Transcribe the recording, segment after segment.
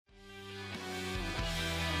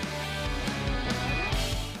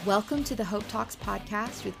Welcome to the Hope Talks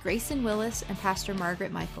podcast with Grayson Willis and Pastor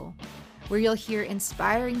Margaret Michael, where you'll hear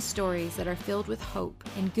inspiring stories that are filled with hope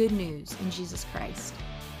and good news in Jesus Christ.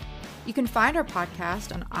 You can find our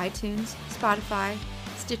podcast on iTunes, Spotify,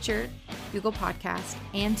 Stitcher, Google Podcast,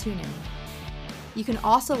 and TuneIn. You can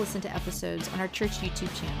also listen to episodes on our church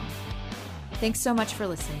YouTube channel. Thanks so much for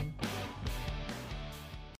listening.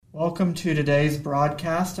 Welcome to today's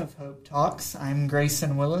broadcast of Hope Talks. I'm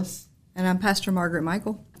Grayson Willis. And I'm Pastor Margaret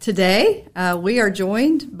Michael. Today, we are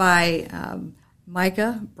joined by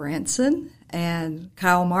Micah Branson and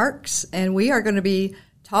Kyle Marks, and we are going to be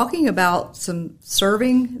talking about some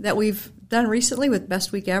serving that we've done recently with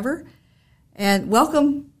Best Week Ever. And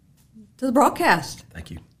welcome to the broadcast.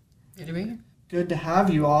 Thank you. Good to be here. Good to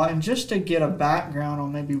have you all. And just to get a background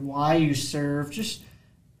on maybe why you serve, just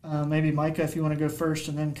maybe Micah, if you want to go first,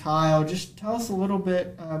 and then Kyle, just tell us a little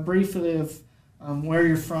bit briefly of where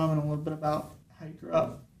you're from and a little bit about how you grew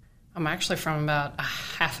up. I'm actually from about a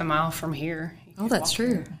half a mile from here. Oh, that's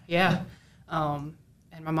true. Yeah. And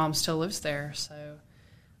my mom still lives there. So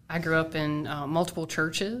I grew up in multiple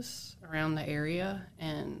churches around the area.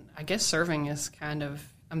 And I guess serving is kind of,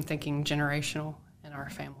 I'm thinking, generational in our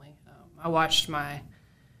family. I watched my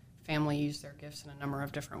family use their gifts in a number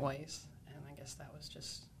of different ways. And I guess that was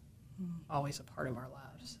just always a part of our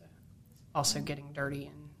lives. So also getting dirty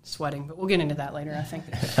and sweating, but we'll get into that later, I think.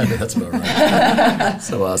 That's about right.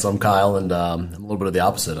 So I'm Kyle, and I'm a little bit of the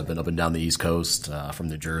opposite. I've been up and down the East Coast from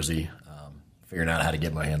New Jersey, figuring out how to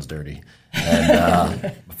get my hands dirty. And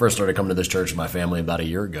I first started coming to this church with my family about a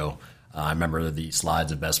year ago. I remember the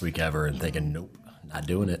slides of Best Week Ever and thinking, nope, not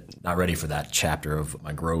doing it. Not ready for that chapter of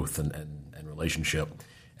my growth and relationship.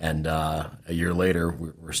 And a year later,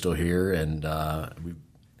 we're still here, and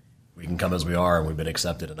we can come as we are, and we've been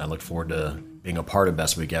accepted. And I look forward to being a part of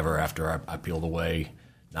Best Week Ever after I peeled away,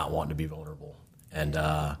 not wanting to be vulnerable. And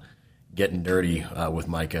getting dirty with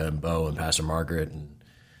Micah and Bo and Pastor Margaret and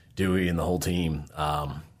Dewey and the whole team,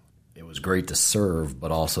 it was great to serve,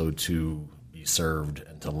 but also to be served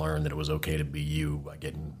and to learn that it was okay to be you by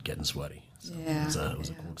getting sweaty. So yeah, it was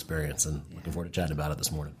a cool experience, and looking forward to chatting about it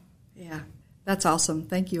this morning. Yeah, that's awesome.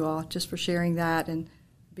 Thank you all just for sharing that and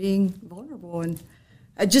being vulnerable and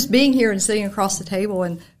just being here and sitting across the table.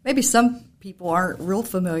 And maybe some people aren't real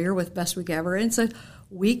familiar with Best Week Ever. And it's a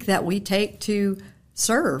week that we take to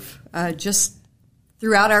serve just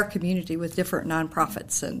throughout our community with different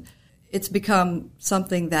nonprofits. And it's become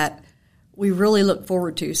something that we really look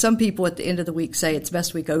forward to. Some people at the end of the week say it's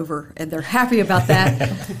Best Week Over, and they're happy about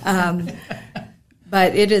that.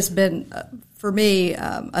 But it has been, for me,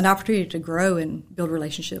 an opportunity to grow and build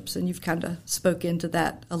relationships. And you've kind of spoke into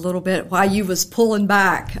that a little bit while you was pulling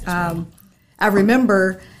back. I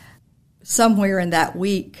remember somewhere in that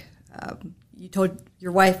week, you told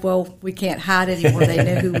your wife, well, we can't hide anymore. They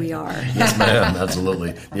know who we are. Yes, ma'am.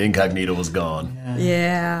 Absolutely. The incognito was gone.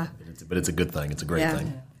 Yeah. But it's a good thing. It's a great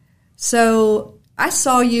thing. So I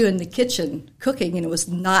saw you in the kitchen cooking, and it was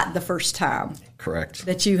not the first time. Correct.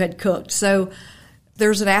 That you had cooked. So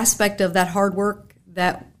there's an aspect of that hard work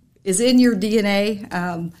that is in your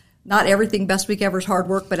DNA. Not everything Best Week Ever is hard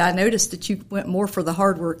work, but I noticed that you went more for the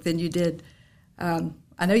hard work than you did.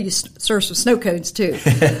 I know you served some snow cones too,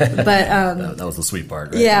 but that was the sweet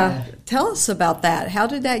part, right? Yeah. Tell us about that. How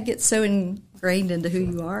did that get so ingrained into who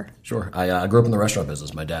you are? Sure. I grew up in the restaurant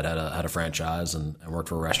business. My dad had a franchise and worked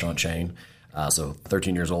for a restaurant chain. So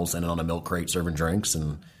 13 years old, standing on a milk crate serving drinks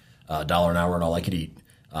and $1 an hour and all I could eat.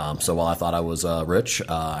 So while I thought I was rich,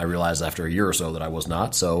 I realized after a year or so that I was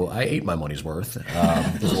not. So I ate my money's worth.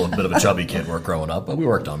 Was a little bit of a chubby kid growing up, but we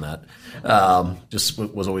worked on that. Just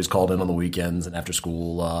was always called in on the weekends and after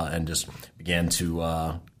school, and just began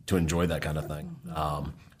to enjoy that kind of thing.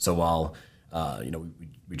 So while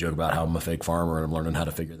we joke about how I'm a fake farmer and I'm learning how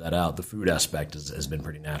to figure that out, the food aspect has been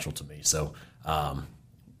pretty natural to me. So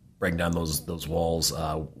breaking down those walls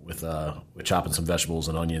with chopping some vegetables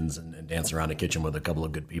and onions and dancing around the kitchen with a couple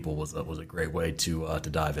of good people was a great way to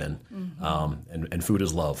dive in. Mm-hmm. And food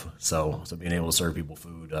is love. So being able to serve people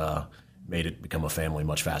food made it become a family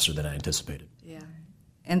much faster than I anticipated. Yeah.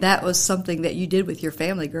 And that was something that you did with your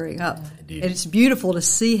family growing up. Indeed. And it's beautiful to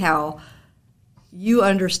see how you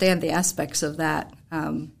understand the aspects of that.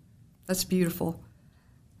 That's beautiful.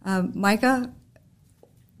 Micah,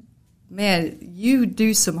 man, you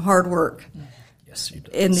do some hard work. Yes, you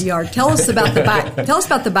do. In the yard. Tell us about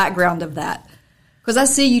the background of that. Because I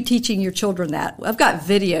see you teaching your children that. I've got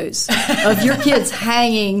videos of your kids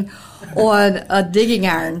hanging on a digging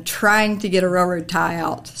iron trying to get a railroad tie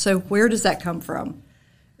out. So where does that come from?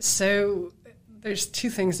 So there's two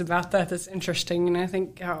things about that that's interesting, and I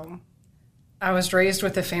think I was raised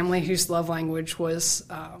with a family whose love language was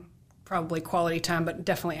probably quality time, but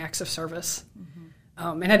definitely acts of service.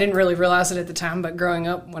 And I didn't really realize it at the time, but growing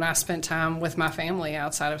up, when I spent time with my family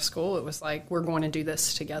outside of school, it was like, we're going to do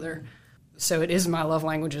this together. So it is my love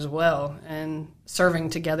language as well. And serving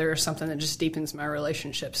together is something that just deepens my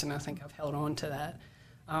relationships, and I think I've held on to that.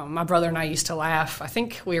 My brother and I used to laugh. I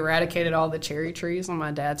think we eradicated all the cherry trees on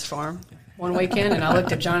my dad's farm one weekend, and I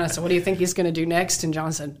looked at John and I said, what do you think he's going to do next? And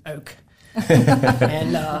John said, oak.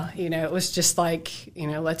 And, it was just like,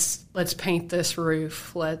 let's paint this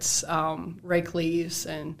roof. Let's rake leaves.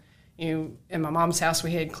 And, in my mom's house,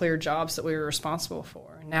 we had clear jobs that we were responsible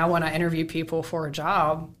for. And now when I interview people for a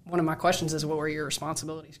job, one of my questions is, what were your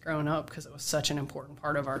responsibilities growing up? Because it was such an important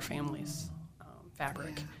part of our family's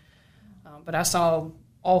fabric. But I saw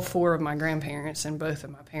all four of my grandparents and both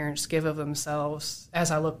of my parents give of themselves, as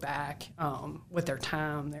I look back, with their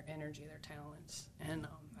time, their energy, their talents. And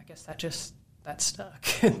I guess that stuck.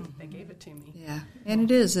 They gave it to me. Yeah, and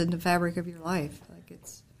it is in the fabric of your life. Like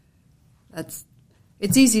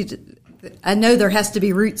it's easy to. I know there has to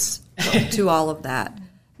be roots to all of that.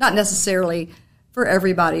 Not necessarily for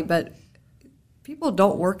everybody, but people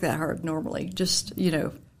don't work that hard normally. Just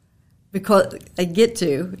because they get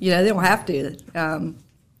to. They don't have to.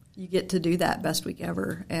 You get to do that best week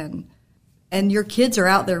ever, and your kids are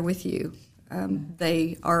out there with you.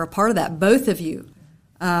 They are a part of that. Both of you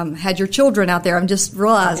had your children out there. I'm just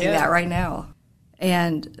realizing that right now.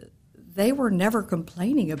 And they were never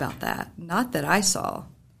complaining about that. Not that I saw.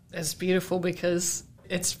 It's beautiful because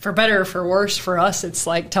it's for better or for worse for us. It's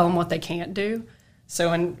like tell them what they can't do. So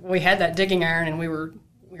when we had that digging iron and we were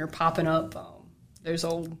popping up those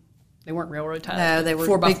old, they weren't railroad ties. No, they were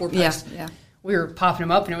 4x4 posts. Yeah. We were popping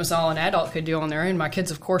them up, and it was all an adult could do on their own. My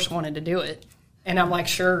kids, of course, wanted to do it. And I'm like,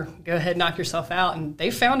 sure, go ahead, knock yourself out. And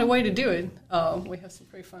they found a way to do it. We have some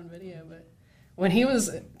pretty fun video. But when he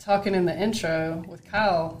was talking in the intro with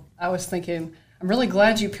Kyle, I was thinking, I'm really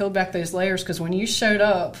glad you peeled back those layers, because when you showed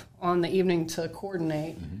up on the evening to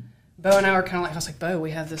coordinate, Bo and I were kind of like, I was like, Bo,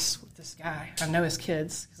 we have this guy. I know his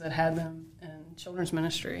kids because I'd had them in children's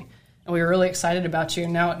ministry. And we were really excited about you.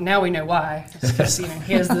 Now we know why. It's because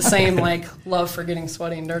he has the same love for getting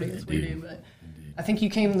sweaty and dirty as we do. But I think you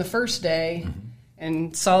came the first day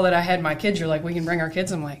and saw that I had my kids. You're like, we can bring our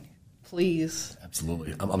kids. I'm like, please.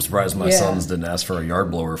 Absolutely. I'm surprised my sons didn't ask for a yard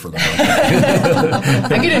blower for the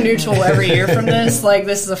I get a neutral every year from this.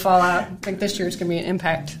 This is a fallout. I think this year it's going to be an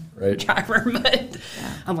impact driver. But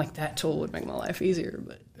I'm like, that tool would make my life easier.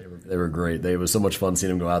 But They were great. It was so much fun seeing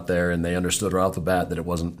them go out there, and they understood right off the bat that it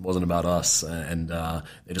wasn't about us, and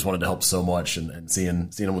they just wanted to help so much. And seeing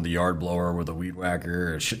them with the yard blower, with a weed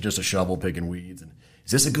whacker, or just a shovel picking weeds. And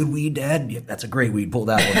is this a good weed, Dad? Yep, that's a great weed. Pull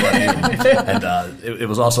that one. And it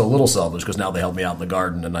was also a little selfish because now they help me out in the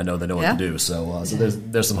garden, and I know they know what to do. So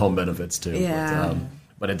there's some home benefits too. Yeah.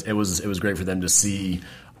 But it was great for them to see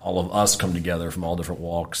all of us come together from all different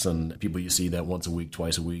walks, and people you see that once a week,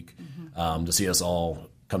 twice a week, to see us all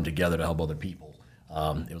come together to help other people.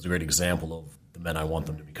 It was a great example of the men I want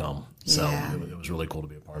them to become. So it was really cool to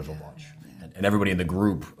be a part of a watch. And everybody in the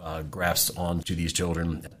group grasped onto these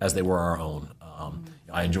children as they were our own.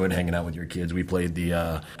 I enjoyed hanging out with your kids. We played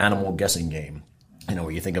the animal guessing game.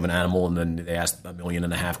 Where you think of an animal and then they ask 1.5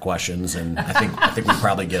 million questions, and I think we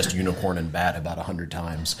probably guessed unicorn and bat about 100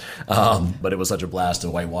 times. But it was such a blast to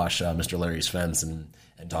whitewash Mr. Larry's fence and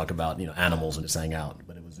talk about animals and just hang out.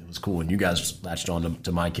 But it was cool, and you guys latched on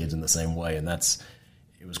to my kids in the same way, and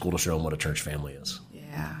it was cool to show them what a church family is.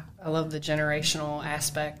 Yeah, I love the generational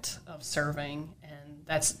aspect of serving, and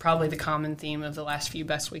that's probably the common theme of the last few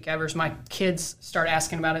Best Week Evers. My kids start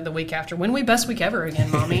asking about it the week after. When we Best Week Ever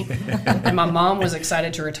again, Mommy? And my mom was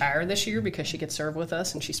excited to retire this year because she could serve with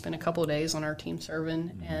us, and she spent a couple of days on our team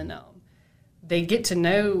serving, and they get to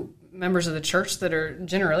know members of the church that are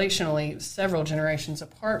generationally several generations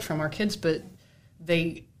apart from our kids, but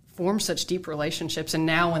they form such deep relationships. And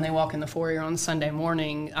now when they walk in the foyer on Sunday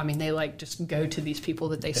morning, they just go to these people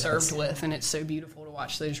that they served with, and it's so beautiful to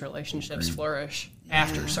watch those relationships flourish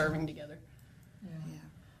after serving together.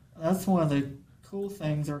 That's one of the cool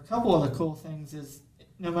things, or a couple of the cool things, is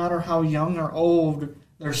no matter how young or old,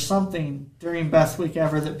 there's something during Best Week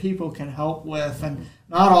Ever that people can help with, and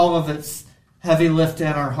not all of it's heavy lifting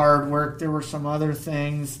or hard work. There were some other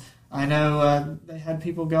things. I know they had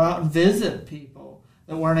people go out and visit people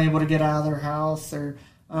that weren't able to get out of their house, or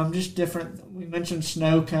just different. We mentioned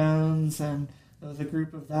snow cones, and there was a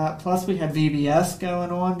group of that. Plus, we had VBS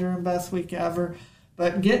going on during Best Week Ever.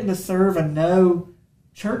 But getting to serve and know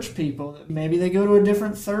church people, that maybe they go to a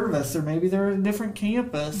different service, or maybe they're at a different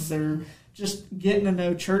campus, or just getting to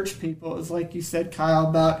know church people is, like you said, Kyle,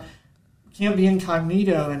 about can't be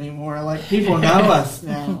incognito anymore. Like, people know us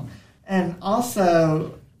now. And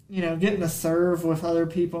also, getting to serve with other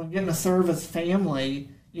people and getting to serve as family.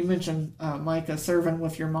 You mentioned, Micah, serving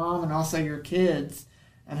with your mom and also your kids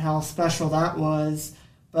and how special that was.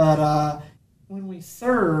 But when we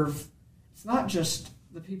serve, it's not just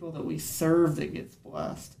the people that we serve that gets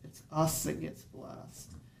blessed. It's us that gets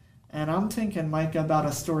blessed. And I'm thinking, Micah, about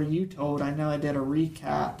a story you told. I know I did a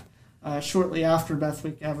recap. Shortly after Best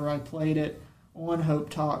Week Ever, I played it on Hope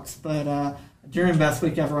Talks. But during Best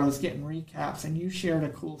Week Ever, I was getting recaps. And you shared a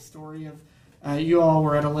cool story of you all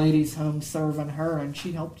were at a lady's home serving her, and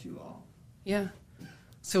she helped you all. Yeah.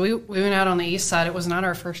 So we went out on the east side. It was not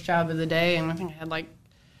our first job of the day. And I think I had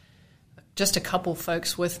just a couple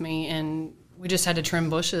folks with me. And we just had to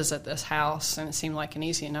trim bushes at this house, and it seemed like an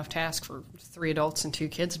easy enough task for 3 adults and 2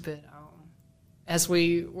 kids. But as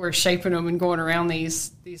we were shaping them and going around these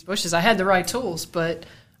bushes, I had the right tools, but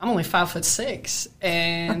I'm only 5'6",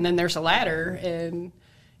 and then there's a ladder, and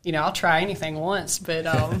I'll try anything once, but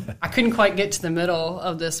I couldn't quite get to the middle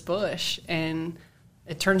of this bush, and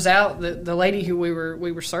it turns out that the lady who we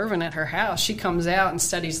were serving at her house, she comes out and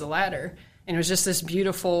studies the ladder, and it was just this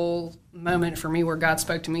beautiful moment for me where God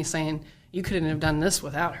spoke to me saying, you couldn't have done this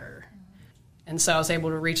without her. And so I was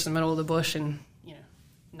able to reach the middle of the bush and,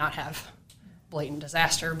 not have blatant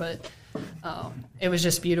disaster. But it was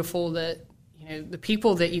just beautiful that, the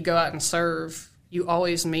people that you go out and serve, you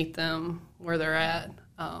always meet them where they're at.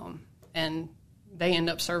 And they end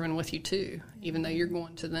up serving with you too, even though you're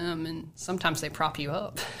going to them. And sometimes they prop you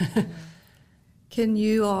up. Can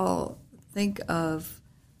you all think of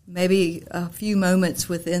maybe a few moments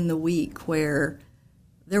within the week where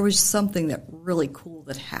there was something that really cool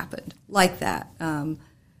that happened like that,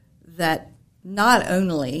 that not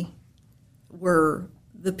only were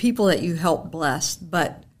the people that you helped blessed,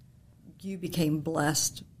 but you became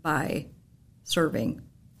blessed by serving?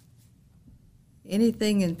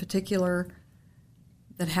 Anything in particular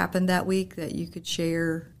that happened that week that you could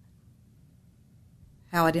share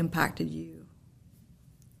how it impacted you?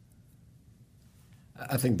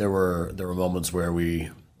 I think there were moments where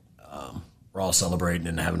we we're all celebrating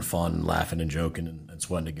and having fun, and laughing and joking and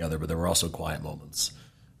sweating together, but there were also quiet moments.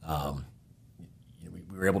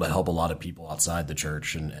 We were able to help a lot of people outside the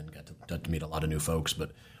church and got to meet a lot of new folks,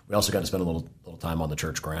 but we also got to spend a little time on the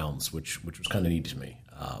church grounds, which was kind of neat to me.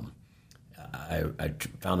 I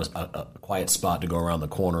found a quiet spot to go around the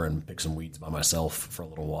corner and pick some weeds by myself for a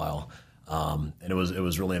little while. And it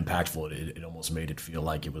was really impactful. It almost made it feel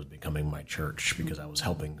like it was becoming my church because I was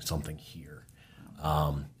helping something here.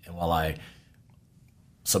 And while I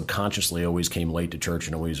subconsciously always came late to church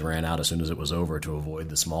and always ran out as soon as it was over to avoid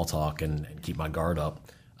the small talk and keep my guard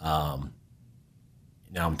up, now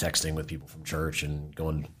I'm texting with people from church and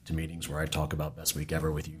going to meetings where I talk about Best Week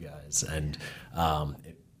Ever with you guys. And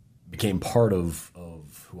it became part of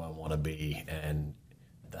who I want to be and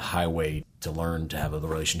the highway to learn to have the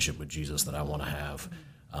relationship with Jesus that I want to have.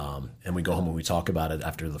 And we go home and we talk about it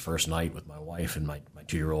after the first night with my wife, and my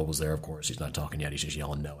 2-year-old was there, of course. He's not talking yet. He's just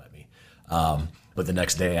yelling no at me. But the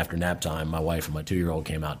next day after nap time, my wife and my 2-year-old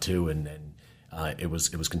came out too, and it was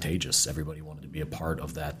contagious. Everybody wanted to be a part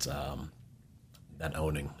of that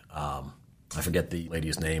owning. I forget the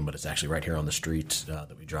lady's name, but it's actually right here on the street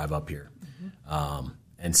that we drive up here. Mm-hmm.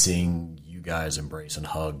 And seeing you guys embrace and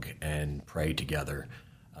hug and pray together,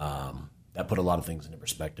 that put a lot of things into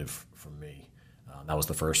perspective for me. That was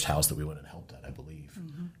the first house that we went and helped at, I believe.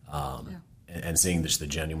 Mm-hmm. And seeing just the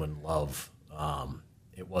genuine love.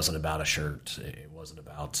 It wasn't about a shirt. It wasn't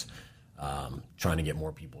about trying to get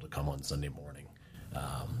more people to come on Sunday morning.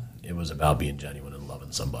 It was about being genuine and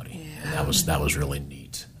loving somebody. Yeah. And that was really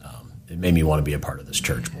neat. It made me want to be a part of this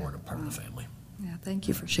church more and a part of the family. Yeah, thank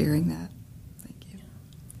you for sharing that. Thank you.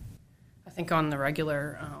 I think on the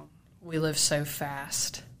regular, we live so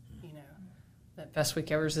fast, that Best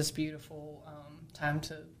Week Ever is this beautiful time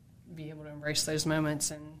to be able to embrace those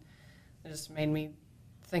moments, and it just made me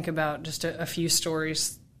think about just a few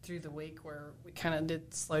stories through the week where we kind of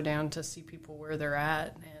did slow down to see people where they're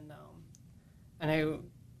at. And I know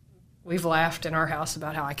we've laughed in our house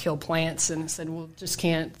about how I kill plants and said, well, just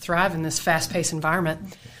can't thrive in this fast-paced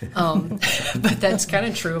environment. But that's kind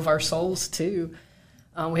of true of our souls, too.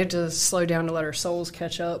 We have to slow down to let our souls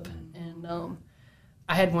catch up. And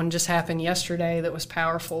I had one just happen yesterday that was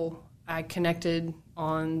powerful. I connected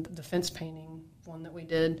on the fence painting one that we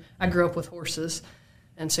did. I grew up with horses,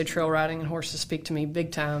 and so trail riding and horses speak to me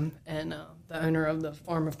big time. And the owner of the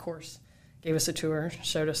farm, of course, gave us a tour,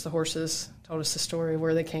 showed us the horses, told us the story,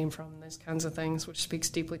 where they came from, those kinds of things, which speaks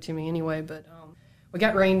deeply to me anyway. But we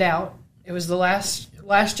got rained out. It was the last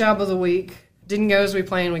job of the week. didn't go as we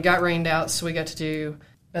planned. We got rained out, so we got to do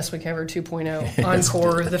Best Week Ever 2.0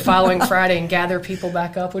 encore the following Friday and gather people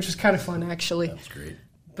back up, which was kind of fun, actually. That's great.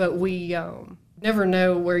 But we never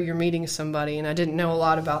know where you're meeting somebody, and I didn't know a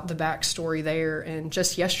lot about the backstory there. And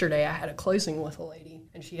just yesterday, I had a closing with a lady,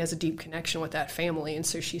 and she has a deep connection with that family, and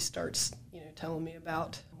so she starts, telling me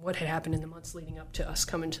about what had happened in the months leading up to us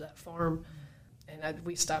coming to that farm. And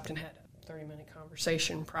we stopped and had a 30-minute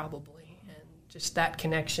conversation, probably, and just that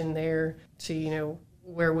connection there to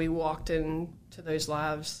where we walked into those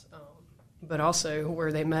lives, but also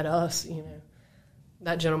where they met us.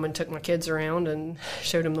 That gentleman took my kids around and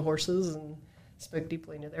showed them the horses and spoke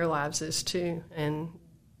deeply into their lives as too. And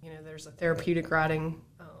there's a therapeutic riding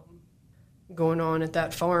going on at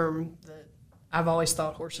that farm that I've always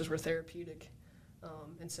thought horses were therapeutic.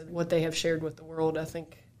 And so what they have shared with the world, I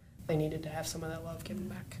think they needed to have some of that love given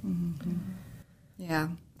back. Mm-hmm. Yeah,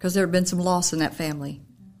 because there had been some loss in that family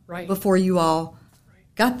right before you all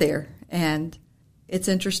got there. And it's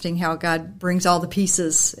interesting how God brings all the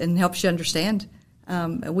pieces and helps you understand.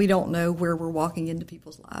 And we don't know where we're walking into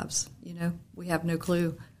people's lives. We have no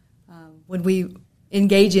clue when we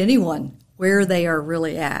engage anyone where they are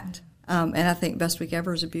really at. And I think Best Week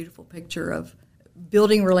Ever is a beautiful picture of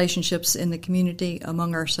building relationships in the community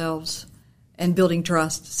among ourselves and building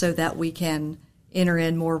trust so that we can enter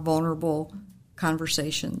in more vulnerable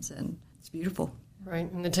conversations. And it's beautiful. Right.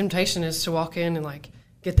 And the temptation is to walk in and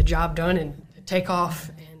get the job done and take off.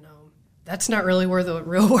 And that's not really where the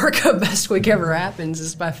real work of Best Week Ever happens,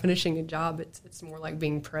 is by finishing a job. It's more like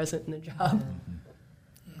being present in the job.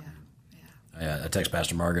 I text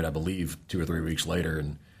Pastor Margaret, I believe, 2 or 3 weeks later,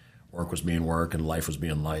 and work was being work and life was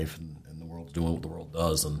being life, and the world's doing what the world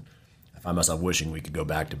does. And I find myself wishing we could go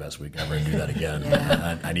back to Best Week Ever and do that again.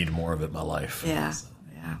 I need more of it in my life. Yeah,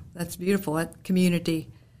 that's beautiful. That community,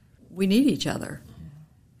 we need each other.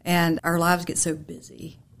 And our lives get so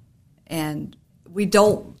busy. And we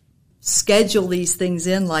don't schedule these things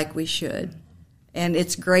in like we should. And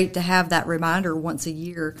it's great to have that reminder once a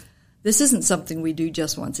year. This isn't something we do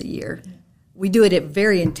just once a year. We do it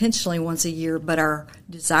very intentionally once a year, but our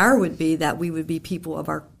desire would be that we would be people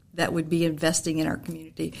that would be investing in our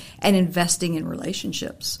community and investing in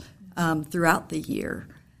relationships throughout the year.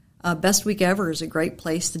 Best Week Ever is a great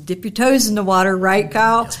place to dip your toes in the water, right,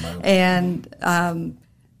 Kyle? Yes, ma'am. And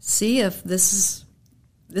see if this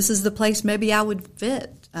is the place maybe I would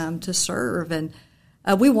fit to serve. And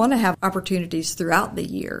we want to have opportunities throughout the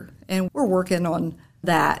year, and we're working on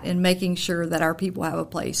that and making sure that our people have a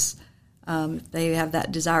place. They have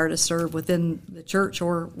that desire to serve within the church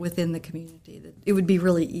or within the community. That it would be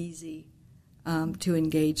really easy to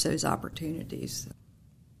engage those opportunities.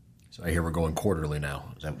 So I hear we're going quarterly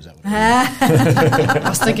now. Is that what it is? I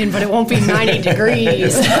was thinking, but it won't be 90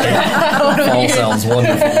 degrees. Fall sounds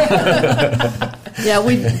wonderful.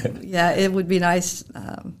 It would be nice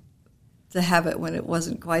to have it when it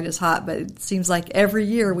wasn't quite as hot, but it seems like every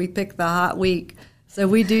year we pick the hot week. So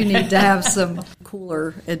we do need to have some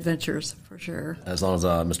cooler adventures for sure. As long as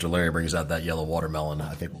Mr. Larry brings out that yellow watermelon,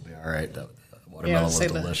 I think we'll be all right. That watermelon was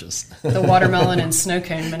delicious. The watermelon and snow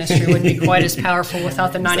cone ministry wouldn't be quite as powerful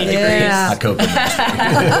without the 90 degrees. I cooked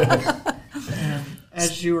And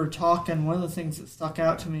as you were talking, one of the things that stuck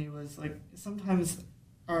out to me was sometimes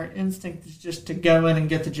our instinct is just to go in and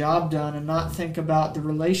get the job done and not think about the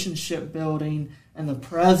relationship building and the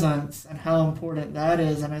presence and how important that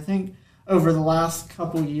is. And I think over the last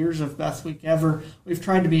couple years of Best Week Ever, we've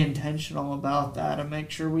tried to be intentional about that and make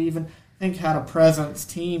sure we even had a presence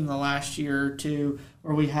team the last year or two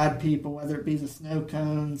where we had people, whether it be the snow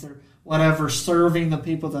cones or whatever, serving the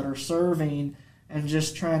people that are serving and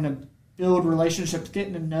just trying to build relationships,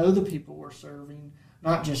 getting to know the people we're serving,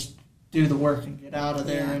 not just do the work and get out of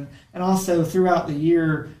there. And also throughout the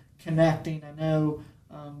year, connecting. I know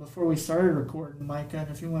before we started recording, Micah, and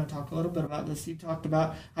if you want to talk a little bit about this, you talked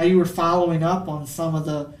about how you were following up on some of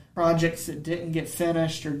the projects that didn't get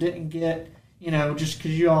finished or didn't get, just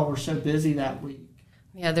because you all were so busy that week.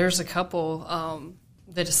 Yeah, there's a couple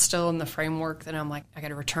that is still in the framework that I'm like, I got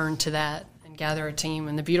to return to that and gather a team.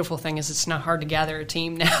 And the beautiful thing is it's not hard to gather a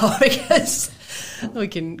team now because we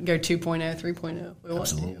can go 2.0, 3.0. We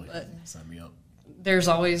Absolutely. Want to, but sign me up. There's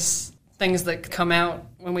always things that come out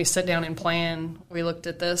when we sit down and plan. We looked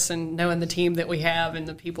at this and knowing the team that we have and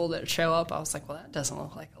the people that show up, I was like, well, that doesn't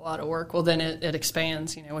look like a lot of work. Well, then it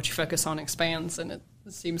expands. What you focus on expands. And it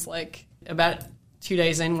seems like about 2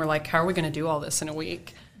 days in, we're like, how are we going to do all this in a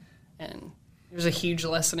week? And there's a huge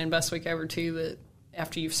lesson in Best Week Ever, too, that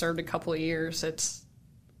after you've served a couple of years, it's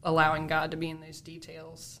allowing God to be in those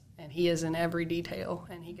details. And He is in every detail.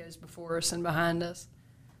 And He goes before us and behind us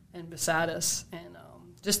and beside us. And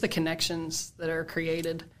just the connections that are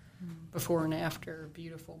created before and after are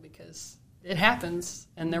beautiful, because it happens,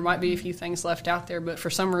 and there might be a few things left out there, but for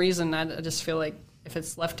some reason I just feel like if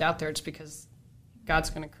it's left out there, it's because God's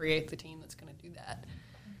going to create the team that's going to do that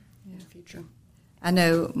in the future. I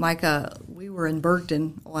know, Micah, we were in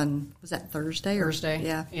Bergton on, was that Thursday?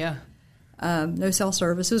 Thursday. Yeah. No cell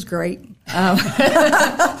service. It was great.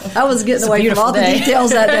 I was getting away from all the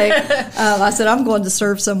details that day. I said, I'm going to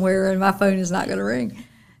serve somewhere, and my phone is not going to ring.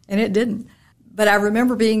 And it didn't. But I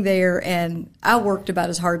remember being there, and I worked about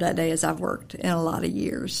as hard that day as I've worked in a lot of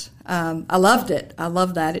years. I loved it. I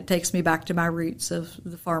love that. It takes me back to my roots of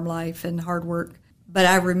the farm life and hard work. But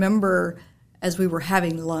I remember as we were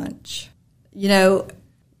having lunch,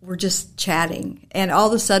 we're just chatting. And all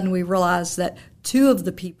of a sudden we realized that two of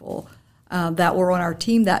the people that were on our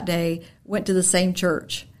team that day went to the same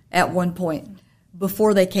church at one point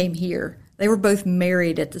before they came here. They were both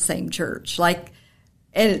married at the same church.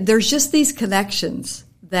 And there's just these connections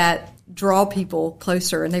that draw people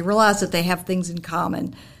closer, and they realize that they have things in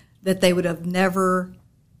common that they would have never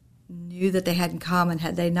knew that they had in common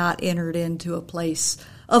had they not entered into a place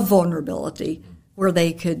of vulnerability where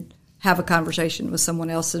they could have a conversation with someone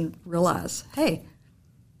else and realize, hey,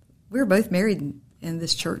 we're both married in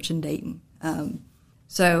this church in Dayton. And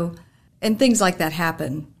things like that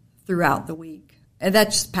happen throughout the week. And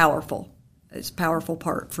that's powerful. It's a powerful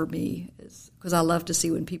part for me because I love to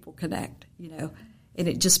see when people connect, and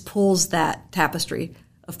it just pulls that tapestry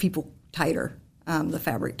of people tighter, the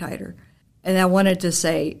fabric tighter. And I wanted to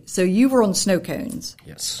say, so you were on snow cones.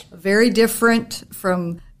 Yes. Very different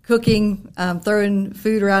from cooking, throwing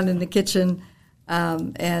food around in the kitchen,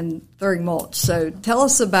 and throwing mulch. So tell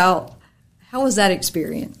us about, how was that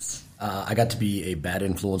experience? I got to be a bad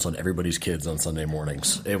influence on everybody's kids on Sunday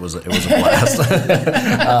mornings. It was a blast.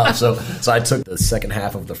 So I took the second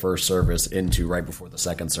half of the first service into right before the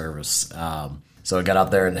second service. So I got out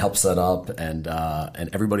there and helped set up, and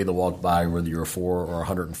everybody that walked by, whether you were 4 or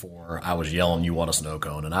 104, I was yelling, "You want a snow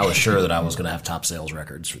cone?" And I was sure that I was going to have top sales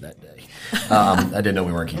records for that day. I didn't know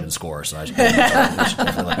we weren't keeping score, so I should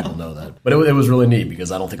definitely let people know that. But it was really neat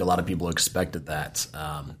because I don't think a lot of people expected that.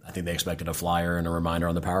 I think they expected a flyer and a reminder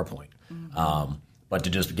on the PowerPoint. But to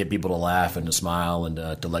just get people to laugh and to smile and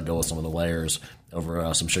to let go of some of the layers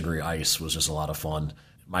over some sugary ice was just a lot of fun.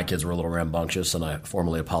 My kids were a little rambunctious, and I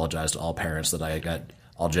formally apologized to all parents that I got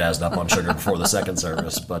all jazzed up on sugar before the second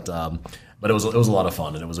service. But it was a lot of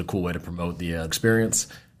fun, and it was a cool way to promote the experience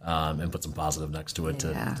and put some positive next to it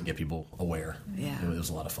to get people aware. Yeah. It was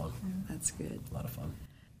a lot of fun. That's good. A lot of fun.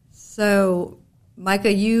 So,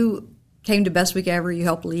 Micah, you came to Best Week Ever. You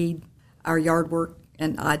helped lead our yard work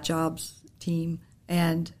and odd jobs team,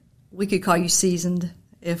 and we could call you seasoned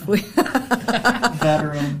if we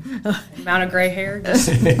veteran. The amount of gray hair just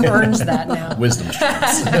earns that now. Wisdom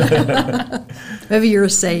strengths. Maybe you're a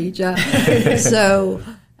sage. So,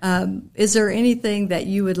 is there anything that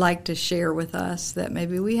you would like to share with us that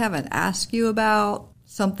maybe we haven't asked you about,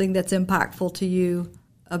 something that's impactful to you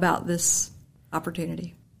about this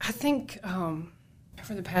opportunity? I think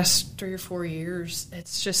for the past 3 or 4 years,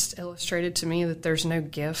 it's just illustrated to me that there's no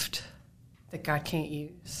gift that God can't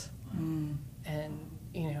use. And,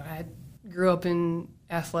 I grew up in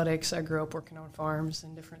athletics. I grew up working on farms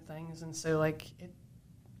and different things. And so,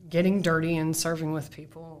 getting dirty and serving with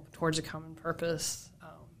people towards a common purpose,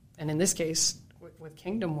 and in this case, with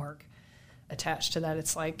kingdom work attached to that,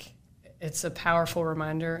 it's a powerful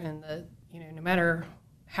reminder, and that, no matter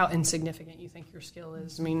how insignificant you think your skill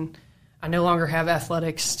is, I no longer have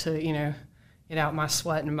athletics to, get out my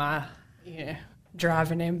sweat and my,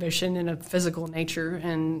 drive and ambition in a physical nature.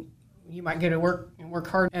 And you might go to work and work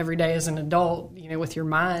hard every day as an adult, with your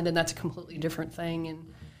mind, and that's a completely different thing.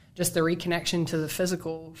 And just the reconnection to the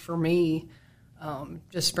physical for me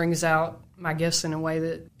just brings out my gifts in a way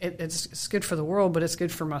that it's good for the world, but it's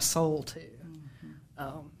good for my soul too.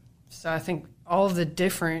 So I think all of the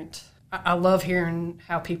different, I love hearing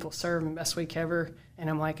how people serve in Best Week Ever, and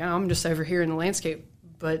I'm like, I'm just over here in the landscape,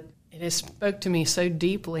 but it has spoke to me so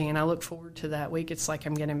deeply, and I look forward to that week. It's like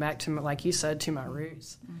I'm getting back to, like you said, to my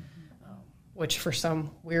roots, which for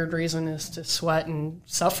some weird reason is to sweat and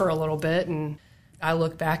suffer a little bit. And I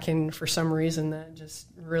look back, and for some reason that just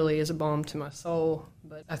really is a balm to my soul.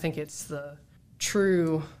 But I think it's the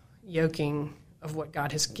true yoking of what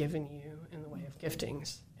God has given you in the way of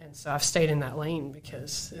giftings. And so I've stayed in that lane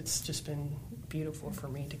because it's just been beautiful for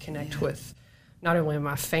me to connect with not only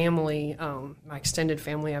my family, my extended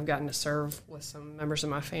family. I've gotten to serve with some members of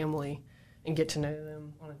my family and get to know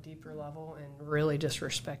them on a deeper level and really just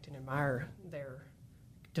respect and admire their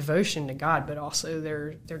devotion to God, but also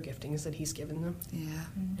their giftings that He's given them. Yeah.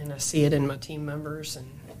 And I see it in my team members, and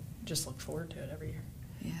just look forward to it every year.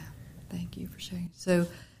 Yeah. Thank you for sharing. So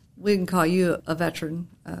we can call you a veteran,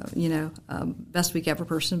 best week ever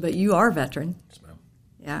person, but you are a veteran. Yes, ma'am.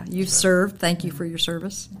 Yeah. You've served. Thank you for your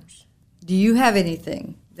service. Do you have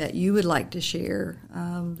anything that you would like to share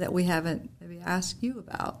that we haven't maybe asked you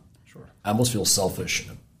about? Sure. I almost feel selfish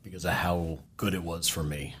because of how good it was for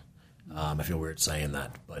me. I feel weird saying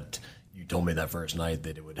that, but you told me that first night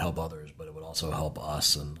that it would help others, but it would also help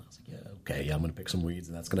us. And I was like, I'm going to pick some weeds,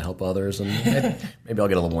 and that's going to help others. And maybe I'll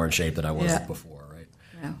get a little more in shape than I was before, right?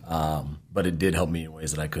 Yeah. But it did help me in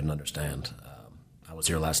ways that I couldn't understand. I was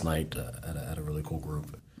here last night at a really cool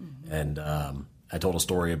group, and I told a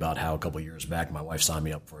story about how a couple of years back my wife signed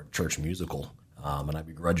me up for a church musical, and I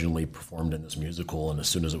begrudgingly performed in this musical, and as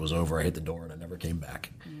soon as it was over, I hit the door and I never came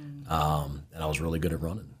back. And I was really good at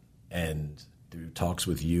running. And through talks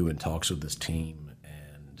with you and talks with this team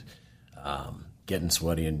and getting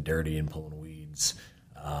sweaty and dirty and pulling weeds,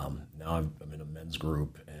 now I'm in a men's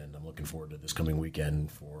group, and I'm looking forward to this coming weekend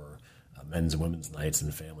for men's and women's nights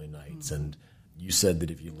and family nights. And you said that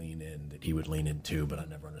if you lean in, that He would lean in too, but I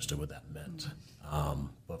never understood what that meant.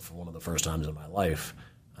 But for one of the first times in my life,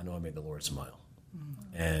 I know I made the Lord smile,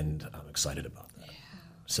 and I'm excited about that. Yeah.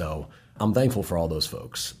 So I'm thankful for all those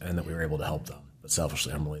folks and that we were able to help them. But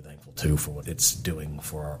selfishly, I'm really thankful too for what it's doing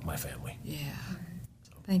for my family. Yeah.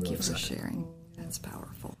 So, Thank really you for excited. sharing. That's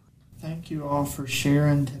powerful. Thank you all for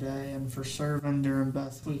sharing today and for serving during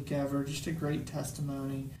Best Week Ever. Just a great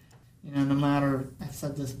testimony. No matter, I've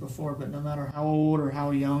said this before, but no matter how old or how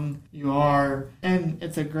young you are, and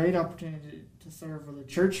it's a great opportunity to serve with a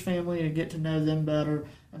church family, to get to know them better,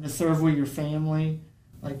 and to serve with your family.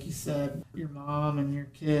 Like you said, your mom and your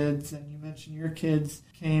kids, and you mentioned your kids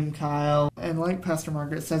came, Kyle. And like Pastor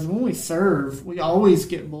Margaret says, when we serve, we always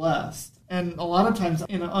get blessed. And a lot of times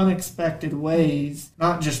in unexpected ways,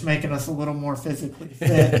 not just making us a little more physically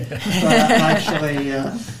fit, but actually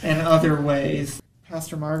in other ways.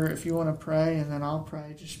 Pastor Margaret, if you want to pray, and then I'll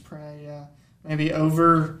pray, just pray maybe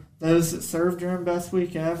over those that served during Best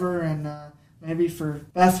Week Ever, and maybe for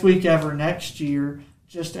Best Week Ever next year,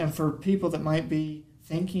 and for people that might be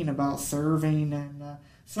thinking about serving. And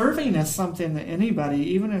serving is something that anybody,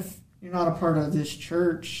 even if you're not a part of this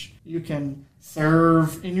church, you can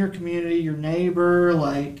serve in your community, your neighbor,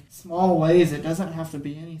 like small ways. It doesn't have to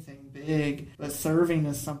be anything big, but serving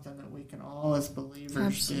is something that we can all as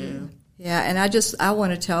believers do. Yeah, and I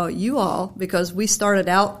want to tell you all, because we started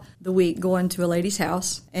out the week going to a lady's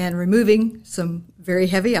house and removing some very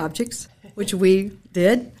heavy objects, which we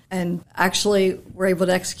did, and actually were able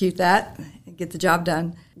to execute that and get the job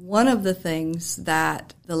done. One of the things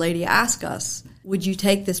that the lady asked us, would you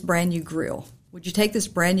take this brand new grill? Would you take this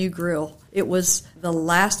brand new grill? It was the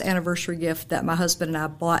last anniversary gift that my husband and I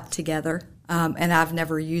bought together, and I've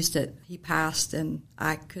never used it. He passed, and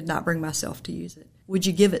I could not bring myself to use it. Would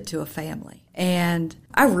you give it to a family? And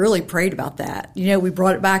I really prayed about that. We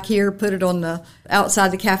brought it back here, put it on the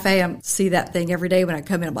outside the cafe. I see that thing every day when I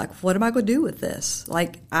come in. I'm like, what am I going to do with this?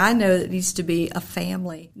 Like, I know it needs to be a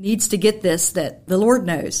family, needs to get this, that the Lord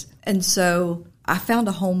knows. And so I found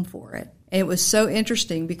a home for it. And it was so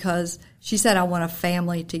interesting because she said, I want a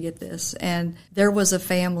family to get this. And there was a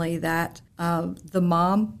family that the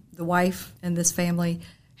mom, the wife, and this family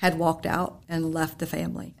had walked out and left the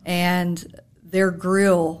family. And their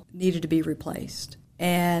grill needed to be replaced.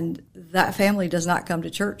 And that family does not come to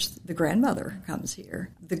church. The grandmother comes here.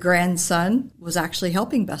 The grandson was actually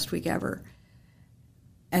helping Best Week Ever.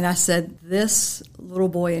 And I said, this little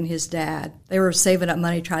boy and his dad, they were saving up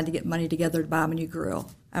money, trying to get money together to buy him a new grill.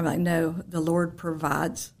 I'm like, no, the Lord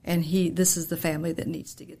provides. And this is the family that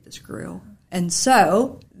needs to get this grill. And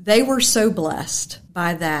so they were so blessed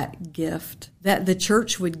by that gift that the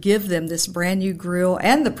church would give them this brand new grill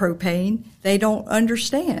and the propane. They don't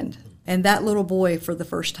understand. And that little boy, for the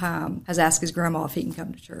first time, has asked his grandma if he can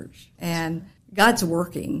come to church. And God's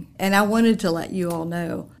working. And I wanted to let you all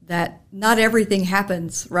know that not everything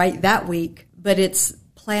happens right that week, but it's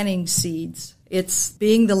planting seeds. It's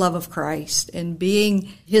being the love of Christ and being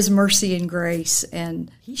His mercy and grace. And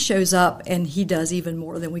He shows up and He does even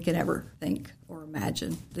more than we can ever think or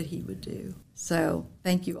imagine that He would do. So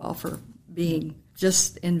thank you all for being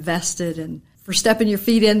just invested and for stepping your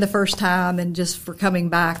feet in the first time and just for coming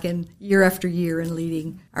back and year after year and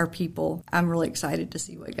leading our people. I'm really excited to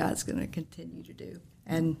see what God's going to continue to do.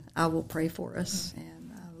 And I will pray for us.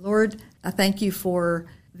 And Lord, I thank you for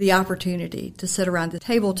the opportunity to sit around the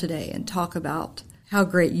table today and talk about how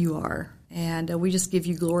great you are. And we just give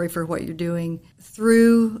you glory for what you're doing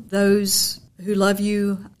through those who love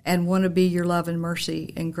you and want to be your love and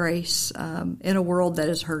mercy and grace in a world that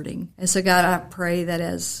is hurting. And so, God, I pray that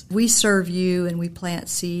as we serve you and we plant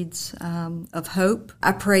seeds of hope,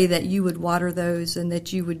 I pray that you would water those and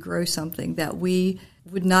that you would grow something that we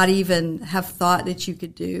would not even have thought that you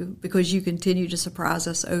could do, because you continue to surprise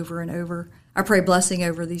us over and over. I pray blessing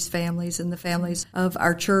over these families and the families of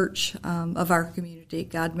our church, of our community.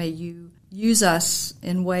 God, may you use us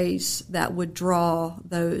in ways that would draw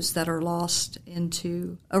those that are lost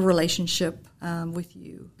into a relationship with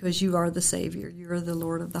you, because you are the Savior. You are the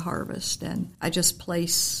Lord of the harvest. And I just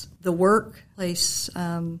place the work, place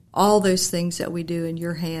all those things that we do in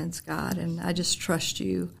your hands, God. And I just trust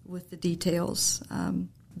you with the details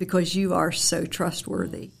because you are so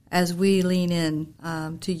trustworthy. As we lean in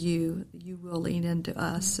to you, you will lean into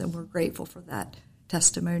us, and we're grateful for that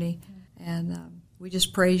testimony. And we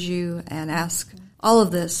just praise you and ask all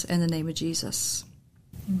of this in the name of Jesus.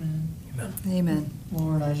 Amen. Amen. Amen.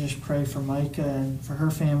 Lord, I just pray for Micah and for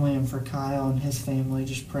her family and for Kyle and his family.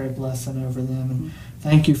 Just pray blessing over them. And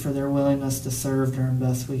thank you for their willingness to serve during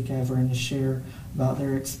Best Week Ever and to share about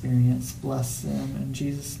their experience. Bless them. In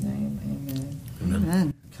Jesus' name, amen. Amen.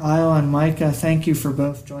 Amen. Kyle and Micah, thank you for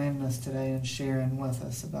both joining us today and sharing with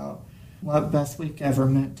us about what Best Week Ever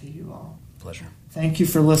meant to you all. Pleasure. Thank you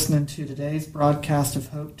for listening to today's broadcast of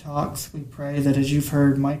Hope Talks. We pray that as you've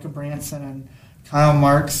heard Micah Branson and Kyle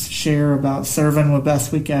Marks share about serving with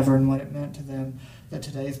Best Week Ever and what it meant to them, that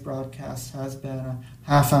today's broadcast has been a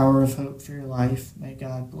half hour of hope for your life. May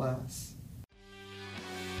God bless.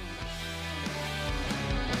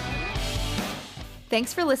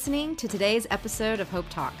 Thanks for listening to today's episode of Hope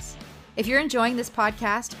Talks. If you're enjoying this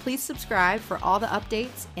podcast, please subscribe for all the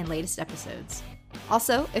updates and latest episodes.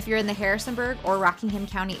 Also, if you're in the Harrisonburg or Rockingham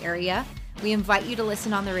County area, we invite you to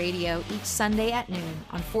listen on the radio each Sunday at noon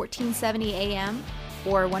on 1470 AM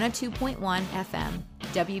or 102.1 FM,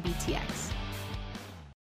 WBTX.